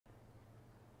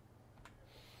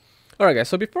Alright guys,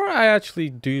 so before I actually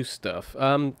do stuff,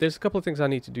 there's a couple of things I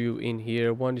need to do in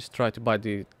here. One is try to buy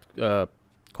the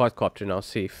quadcopter now,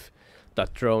 see if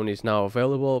that drone is now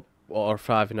available, or if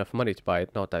I have enough money to buy it.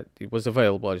 Not that it was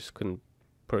available, I just couldn't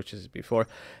purchase it before.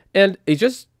 And it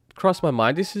just crossed my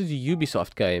mind, this is a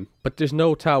Ubisoft game, but there's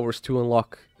no towers to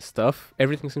unlock stuff.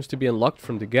 Everything seems to be unlocked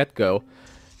from the get-go,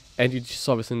 and you just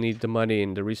obviously need the money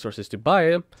and the resources to buy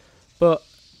it. But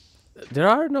there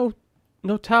are no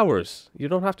towers. You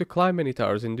don't have to climb any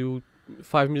towers and do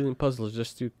 5 million puzzles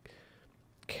just to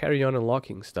carry on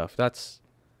unlocking stuff. That's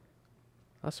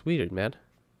weird, man.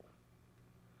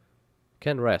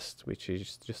 Can rest, which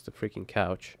is just a freaking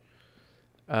couch.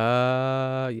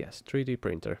 Yes, 3D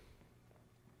printer.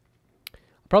 I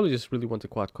probably just really want the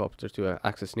quadcopter to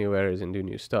access new areas and do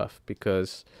new stuff,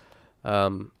 because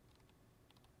yeah,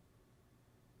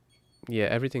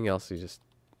 everything else is just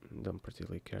don't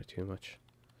particularly care too much.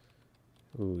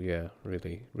 Ooh, yeah,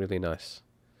 really, really nice.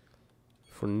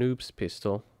 For noob's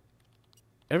pistol.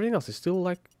 Everything else is still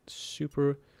like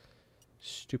super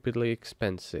stupidly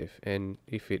expensive, and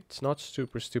if it's not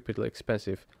super stupidly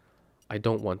expensive, I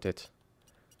don't want it.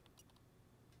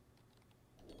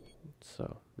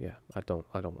 So yeah, I don't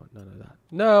want none of that.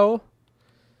 No,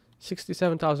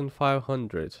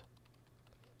 67,500.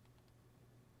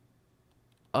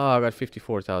 Oh, I got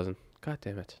 54,000. God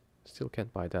damn it! Still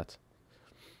can't buy that.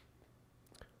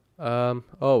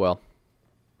 Oh well.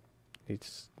 It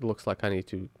looks like I need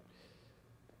to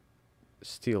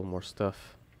steal more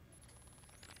stuff.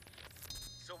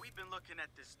 So we've been looking at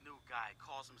this new guy,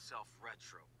 calls himself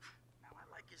Retro. Now I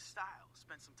like his style.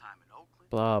 Spent some time in Oakland.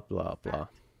 Blah blah blah.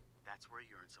 That's where he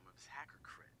earned some of his hacker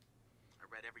cred. I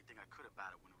read everything I could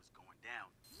about it when it was going down.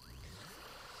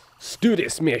 Let's do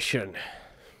this mission.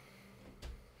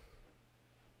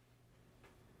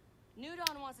 New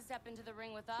Dawn wants to step into the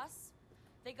ring with us.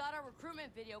 They got our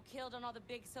recruitment video killed on all the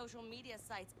big social media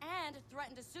sites and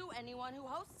threatened to sue anyone who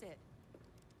hosts it.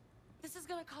 This is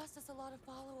gonna cost us a lot of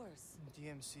followers.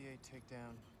 DMCA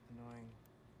takedown. Annoying.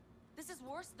 This is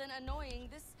worse than annoying.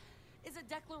 This is a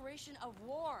declaration of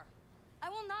war. I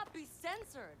will not be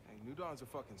censored. Hey, New Dawn's a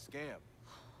fucking scam.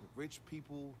 With rich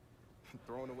people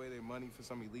throwing away their money for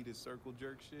some elitist circle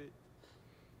jerk shit.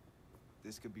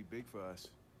 This could be big for us.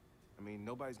 I mean,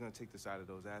 nobody's gonna take the side of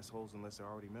those assholes unless they're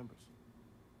already members.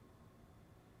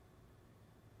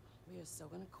 We are so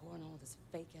gonna cornhole this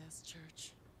fake-ass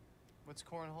church. What's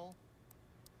cornhole?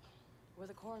 Where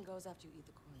the corn goes after you eat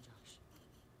the corn, Josh.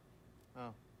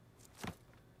 Oh.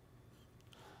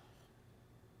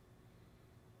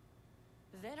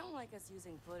 They don't like us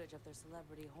using footage of their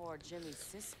celebrity whore, Jimmy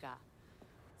Siska.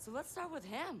 So let's start with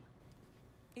him.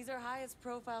 He's our highest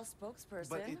profile spokesperson.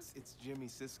 But it's Jimmy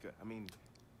Siska. I mean,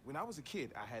 when I was a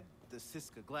kid, I had the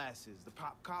Siska glasses, the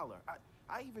pop collar.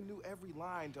 I even knew every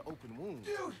line to open wounds.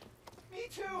 Dude, me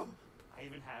too. I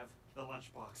even have the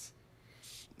lunchbox.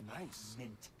 Nice.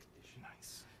 Mint condition.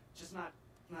 Nice. Just not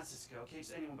Cisco, okay?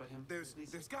 Just anyone but him. There's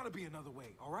Please. got to be another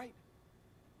way, all right?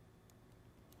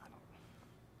 I don't know.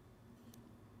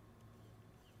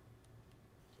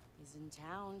 He's in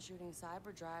town shooting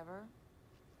Cyber Driver.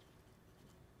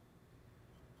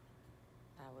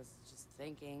 I was just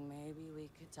thinking maybe we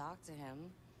could talk to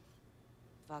him.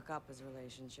 Fuck up his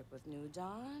relationship with New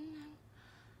Dawn.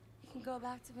 He can go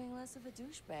back to being less of a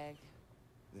douchebag.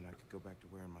 Then I could go back to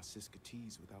wearing my Siska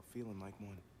tees without feeling like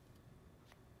one.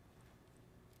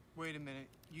 Wait a minute.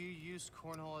 You used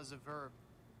cornhole as a verb.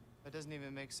 That doesn't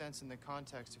even make sense in the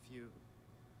context if you...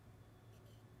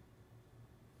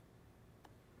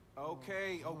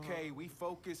 Okay, we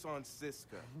focus on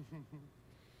Siska.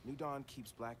 New Dawn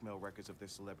keeps blackmail records of their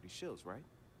celebrity shills, right?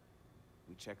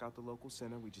 We check out the local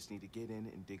center, we just need to get in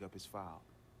and dig up his file.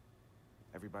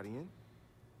 Everybody in?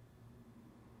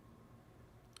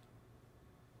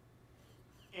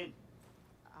 In.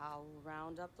 I'll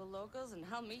round up the locals and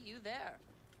I'll meet you there.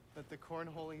 Let the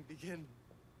cornholing begin.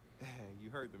 You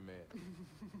heard the man.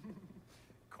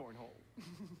 Cornhole.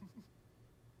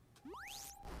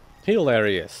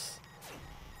 Hilarious.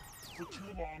 For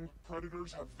too long,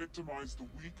 predators have victimized the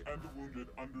weak and the wounded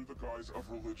under the guise of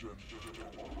religion.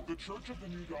 The Church of the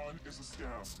New Dawn is a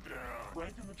scam.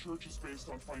 Rank in the church is based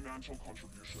on financial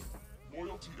contribution.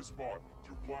 Loyalty is bought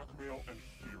through blackmail and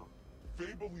fear.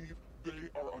 They believe they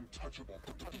are untouchable.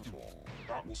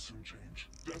 That will soon change.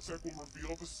 Dedsec will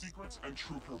reveal the secrets and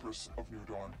true purpose of New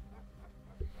Dawn.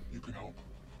 You can help.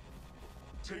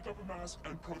 Take up a mask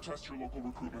and protest your local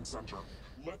recruitment center.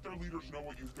 Let their leaders know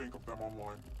what you think of them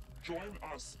online. Join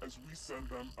us as we send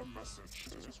them a message.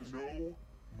 No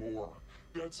more.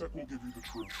 Dedsec will give you the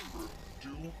truth.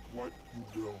 Do what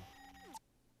you will.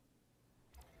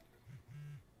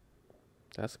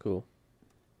 That's cool.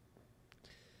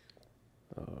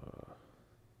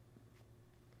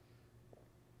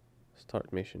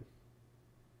 Start mission.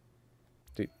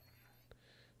 Dude,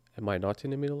 am I not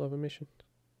in the middle of a mission?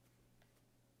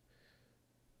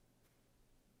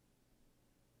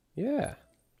 Yeah,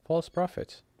 false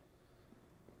prophets.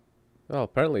 Oh,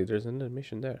 apparently there's another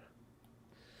mission there.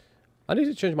 I need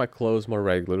to change my clothes more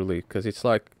regularly because it's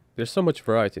like there's so much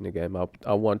variety in the game.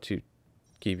 I want to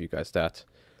give you guys that.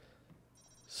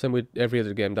 Same with every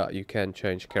other game that you can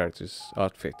change characters'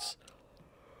 outfits.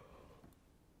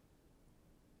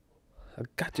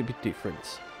 I've got to be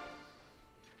different.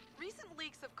 Recent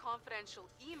leaks of confidential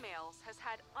emails has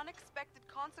had unexpected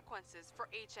consequences for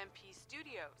HMP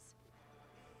Studios.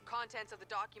 Contents of the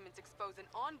documents expose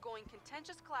an ongoing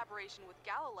contentious collaboration with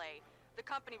Galilei, the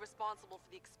company responsible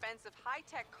for the expensive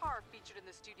high-tech car featured in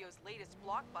the studio's latest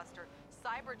blockbuster,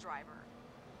 Cyberdriver.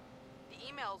 The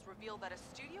emails reveal that a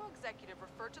studio executive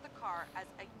referred to the car as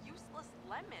a useless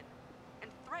lemon and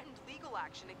threatened legal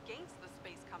action against the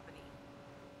space company.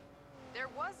 There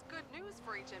was good news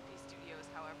for HMP Studios,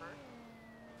 however.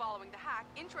 Following the hack,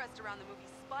 interest around the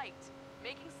movie spiked,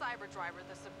 making Cyberdriver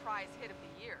the surprise hit of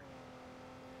the year.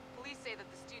 Police say that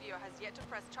the studio has yet to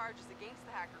press charges against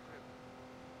the hacker group.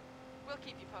 We'll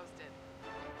keep you posted.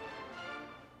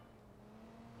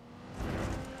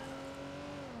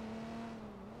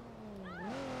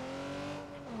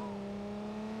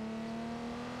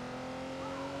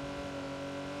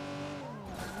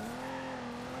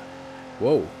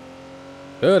 Whoa.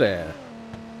 Hello there.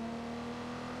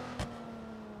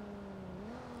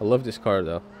 I love this car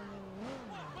though.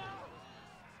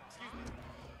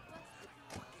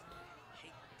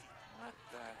 What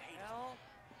the hell?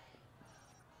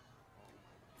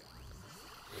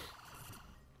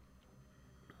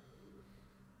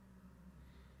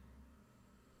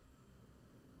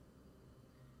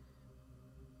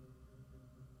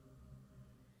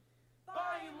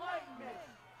 Buy enlightenment.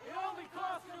 It only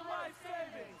costs your life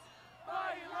savings.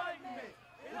 Buy enlightenment.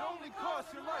 It only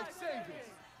costs your life savings.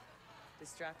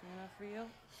 Distracting enough for you?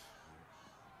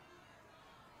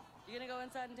 You gonna go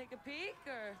inside and take a peek,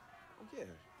 or? Oh, yeah.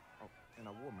 Oh, and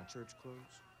I wore my church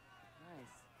clothes.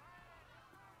 Nice.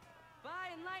 Buy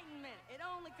enlightenment. It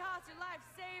only costs your life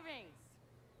savings.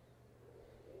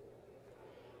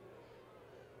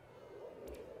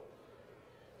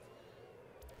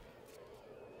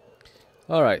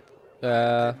 All right.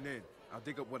 And then I'll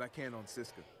dig up what I can on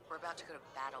Siska. We're about to go to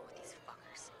battle with these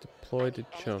fuckers. Deploy the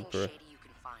Anything jumper. shady you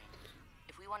can find.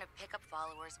 If we want to pick up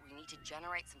followers, we need to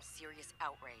generate some serious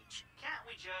outrage. Can't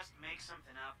we just make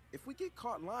something up? If we get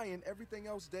caught lying, everything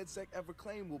else Dedsec ever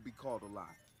claimed will be called a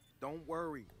lie. Don't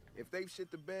worry. If they've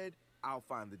shit the bed, I'll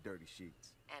find the dirty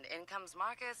sheets. And in comes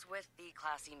Marcus with the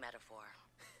classy metaphor.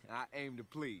 I aim to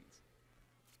please.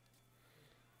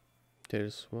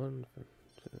 There's one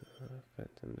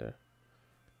vent in there.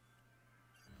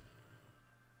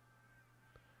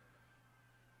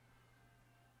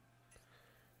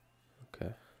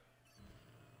 Okay.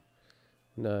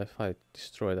 No, if I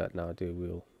destroy that now, they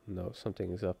will know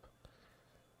something is up.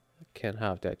 I can't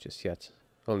have that just yet.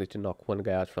 Only to knock one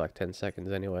guy out for like 10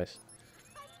 seconds anyways.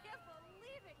 I can't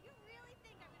believe it. You really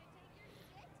think I'm gonna take your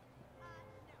shit? No.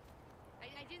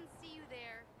 I didn't see you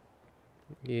there.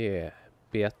 Yeah,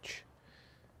 bitch.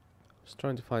 I was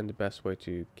trying to find the best way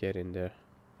to get in there.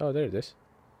 Oh, there it is.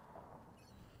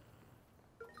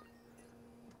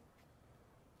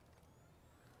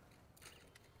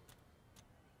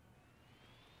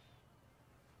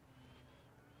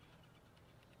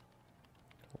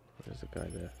 There's a guy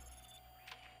there.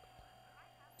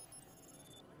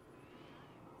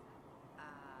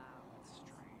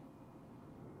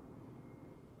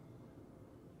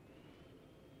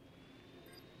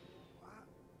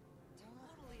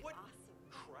 Totally What awesome.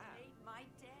 crap? Made my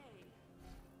day.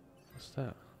 What's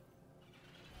that?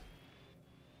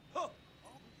 Huh.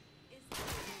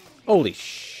 Holy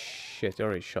shit, I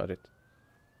already shot it.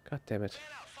 God damn it. Man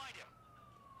out, find him.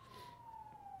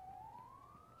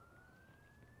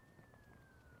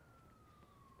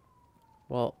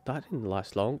 Well, that didn't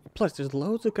last long. Plus, there's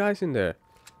loads of guys in there.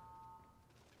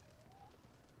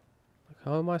 Like,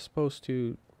 how am I supposed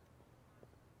to...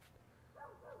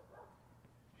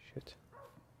 Shit.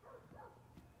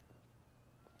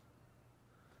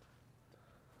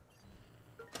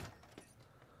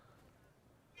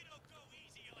 We don't go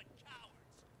easy on cowards.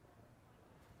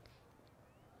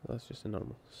 That's just a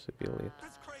normal civilian.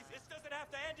 This crazy. This doesn't have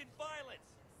to end in violence.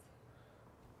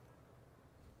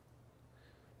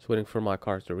 Just waiting for my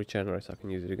car to regenerate so I can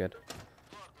use it again. Look,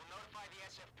 we'll notify the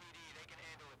SFPD. They can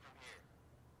handle it from here.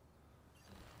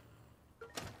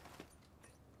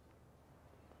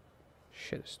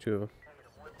 Shit, there's two of them.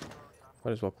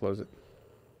 Might as well close it.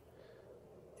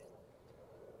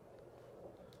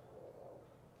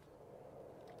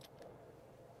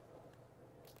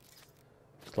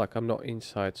 It's like I'm not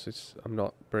inside, so I'm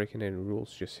not breaking any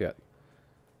rules just yet.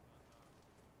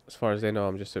 As far as they know,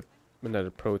 I'm just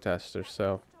another protester,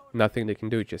 so nothing they can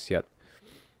do just yet.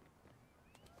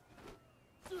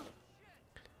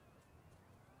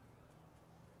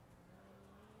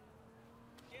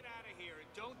 Get out of here and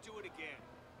don't do it again.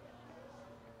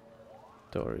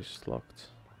 Door is locked.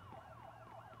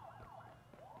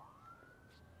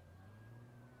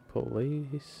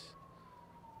 Police.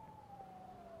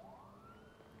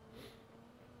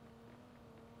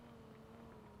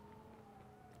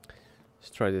 Let's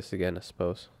try this again, I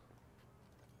suppose.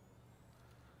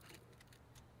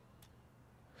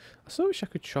 I so wish I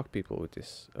could shock people with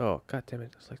this. Oh, god damn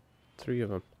it, there's like 3 of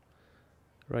them.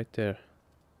 Right there.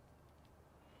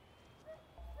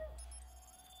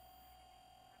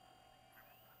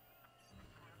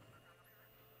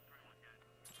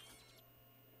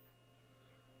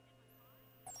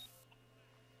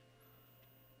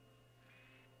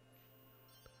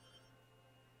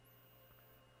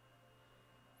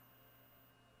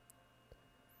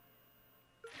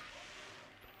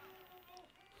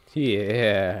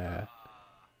 Yeah.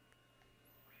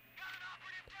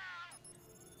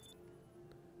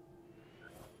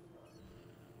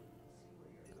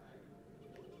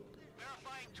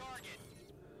 Verifying target.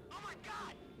 Oh my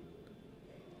god!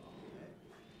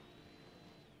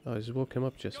 Oh, he's woke him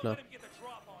up just now. Let him get the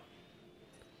drop on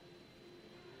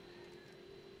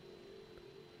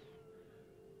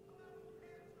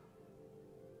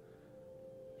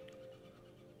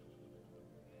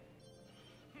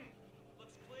you.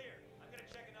 Looks clear. I'm gonna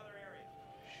check another area.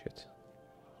 Shit.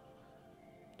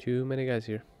 Too many guys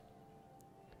here.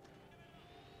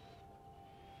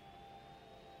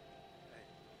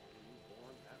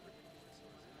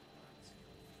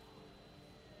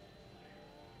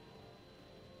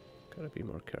 Gotta be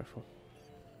more careful.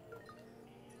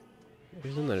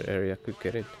 There's another area I could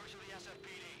get in.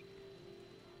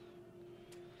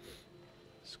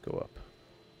 Let's go up.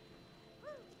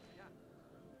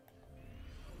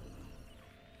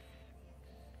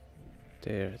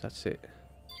 There, that's it.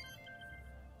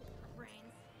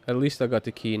 At least I got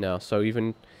the key now, so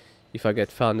even if I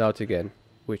get found out again,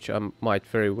 which I might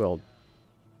very well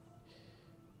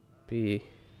be,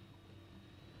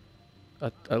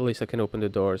 at least I can open the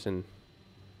doors and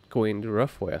go in the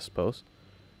rough way, I suppose.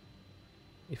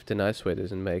 If the nice way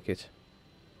doesn't make it.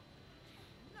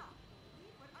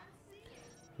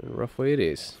 The rough way it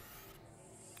is.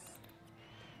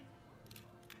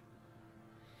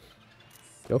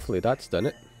 Hopefully that's done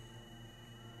it.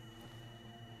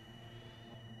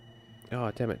 Oh,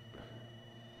 damn it.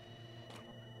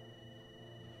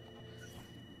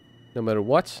 No matter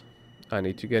what, I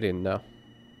need to get in now.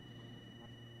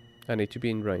 I need to be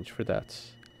in range for that.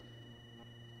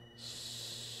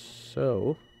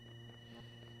 So...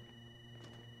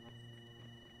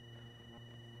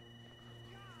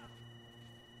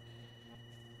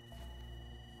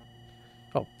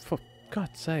 Oh, for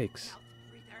God's sakes.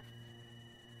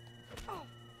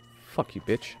 Fuck you,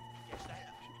 bitch.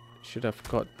 Should have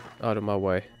got out of my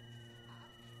way.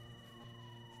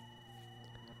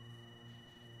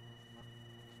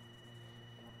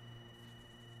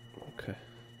 Okay.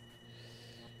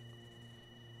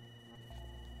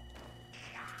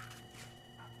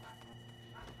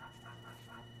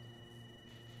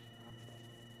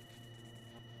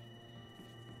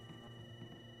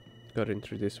 Got in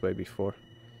through this way before.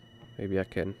 Maybe I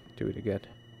can do it again.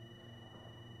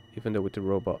 Even though with the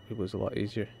robot it was a lot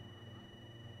easier.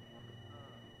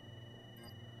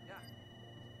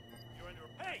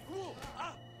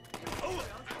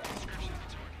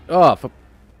 Oh, for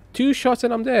 2 shots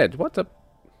and I'm dead. What the?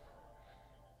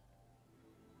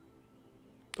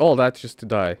 All that just to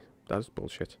die. That's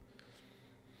bullshit.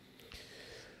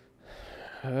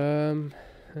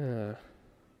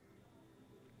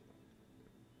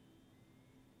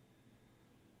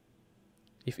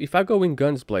 If I go in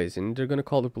guns blazing, they're gonna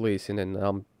call the police, and then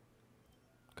I'm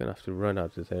gonna have to run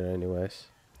out of there anyways.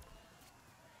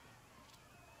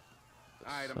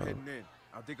 Alright, I'm heading in.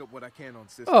 I'll dig up what I can on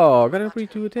system. Oh, I gotta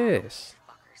redo this.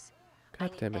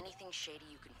 God damn it. Anything shady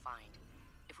you can find.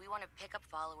 If we want to pick up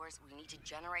followers, we need to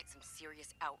generate some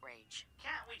serious outrage.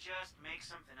 Can't we just make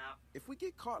something up? If we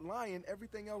get caught lying,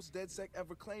 everything else Dedsec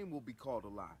ever claimed will be called a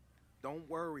lie. Don't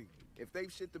worry. If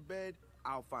they've shit the bed,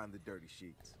 I'll find the dirty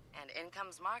sheets. And in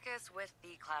comes Marcus with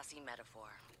the classy metaphor.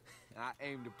 I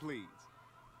aim to please.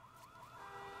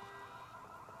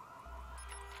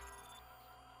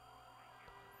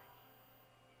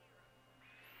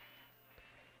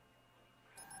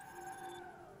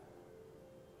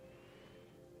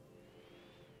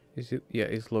 Is it? Yeah,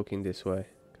 it's looking this way.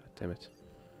 God damn it.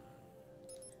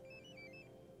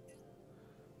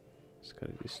 Just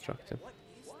gotta distract him.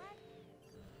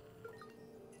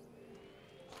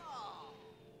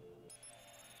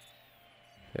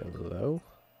 Hello?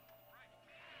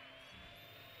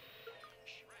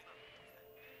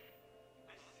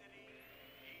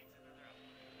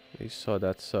 You saw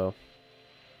that, so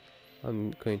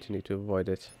I'm going to need to avoid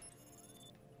it.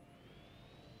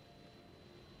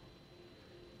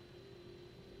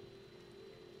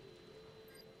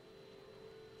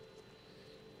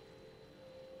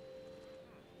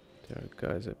 There are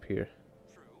guys up here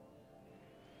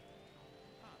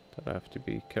that I have to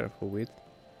be careful with.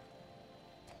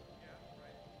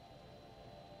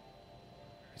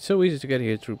 It's so easy to get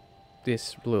here through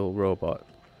this little robot.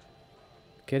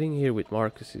 Getting here with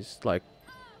Marcus is like...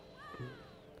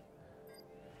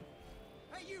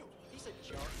 Hey, you! He's a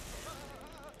jerk.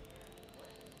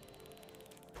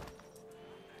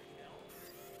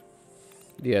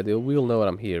 Yeah, they will know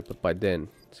I'm here, but by then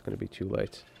it's gonna be too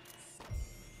late.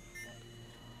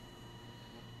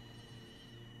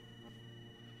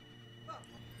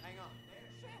 Hang on.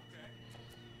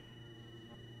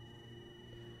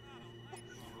 You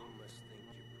must think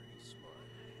you're pretty smart.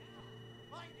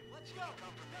 Find him. Let's go.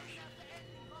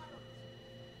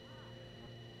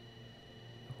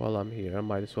 While I'm here, I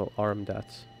might as well arm that.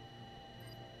 This is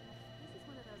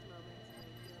one of those moments where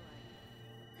you feel like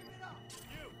Give it up.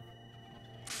 You.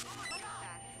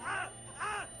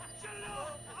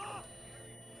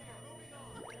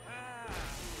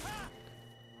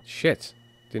 Shit!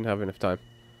 Didn't have enough time.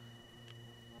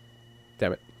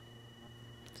 Damn it.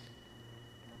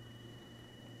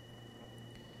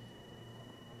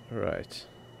 Right.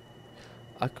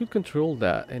 I could control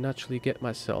that and actually get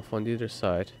myself on the other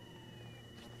side.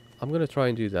 I'm gonna try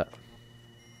and do that.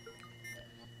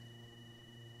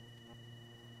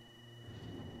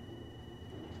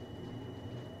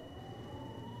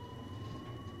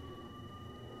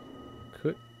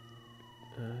 Could...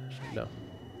 no.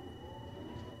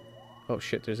 Oh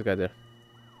shit, there's a guy there.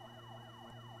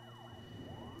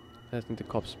 I think the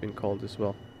cops been called as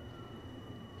well.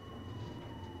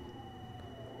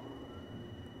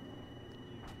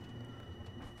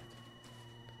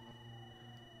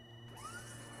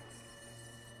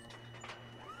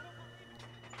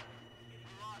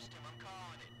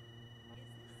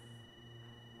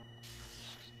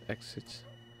 Exits.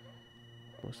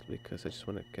 Mostly because I just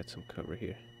want to get some cover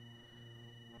here.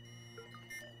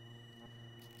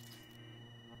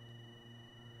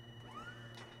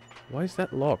 Why is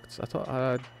that locked? I thought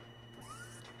I had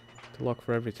to lock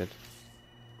for everything.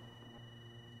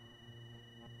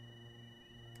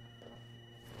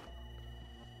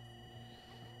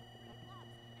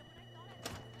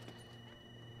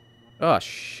 Ah,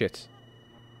 shit.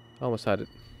 Almost had it.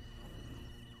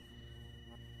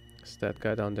 It's that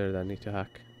guy down there that I need to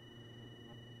hack.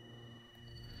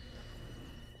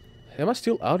 Am I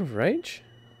still out of range?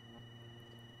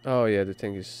 Oh yeah, the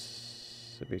thing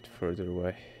is a bit further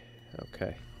away.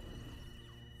 Okay.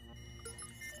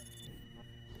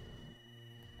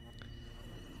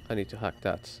 I need to hack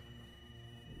that.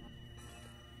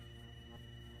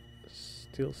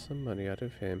 Steal some money out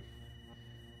of him.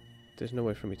 There's no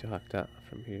way for me to hack that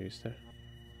from here, is there?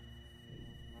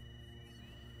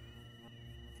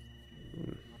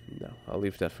 No, I'll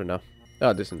leave that for now.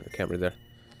 Ah, there's another camera there.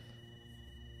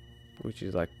 Which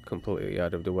is like completely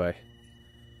out of the way.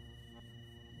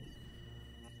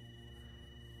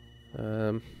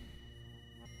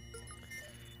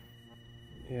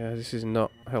 Yeah, this is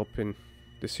not helping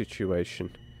the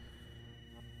situation.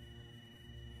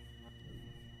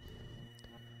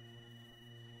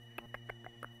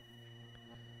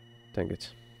 Dang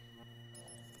it.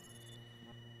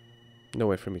 No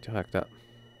way for me to hack that.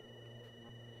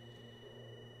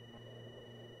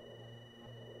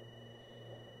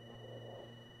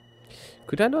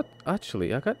 Could I not...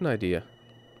 Actually, I got an idea.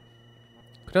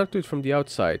 Could I not do it from the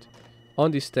outside?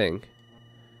 On this thing.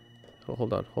 Oh,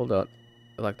 hold on.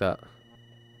 Like that.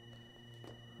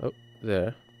 Oh,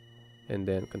 there. And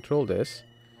then control this.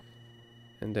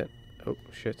 And then... Oh,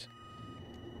 shit.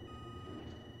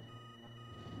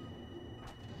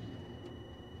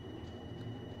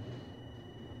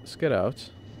 Let's get out.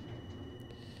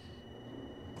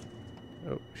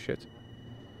 Oh, shit.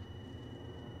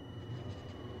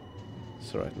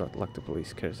 It's alright, not like the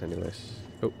police cares anyways.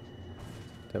 Oh,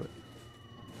 damn it.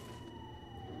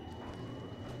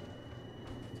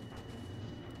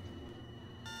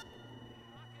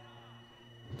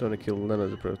 Don't want to kill none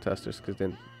of the protesters, because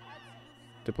then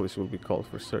the police will be called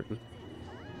for certain.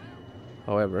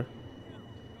 However...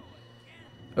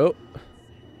 Oh!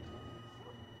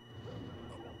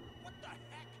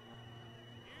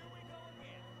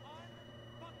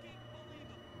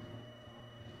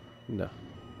 No.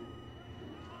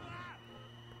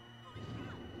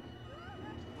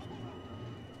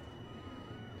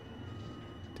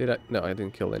 Did I? No, I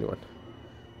didn't kill anyone.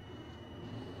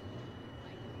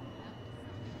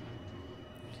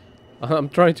 I'm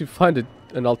trying to find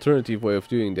an alternative way of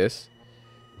doing this.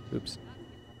 Oops.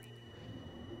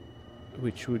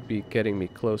 Which would be getting me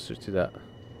closer to that.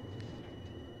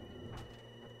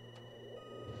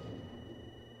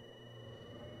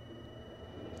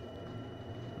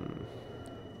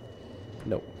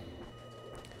 No.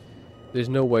 There's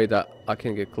no way that I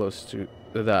can get close to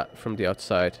that from the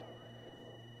outside.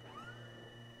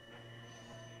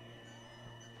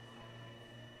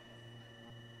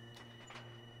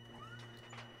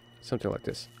 Something like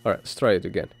this. Alright, let's try it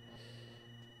again.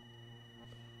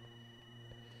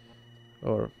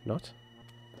 Or not.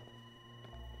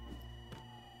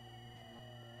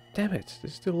 Damn it,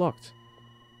 it's still locked.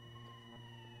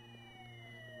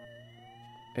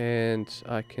 And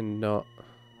I cannot...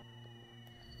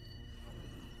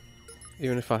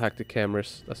 Even if I hack the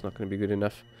cameras, that's not going to be good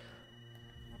enough.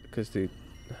 Because the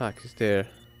hack is there.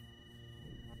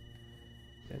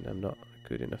 And I'm not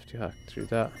good enough to hack through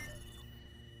that.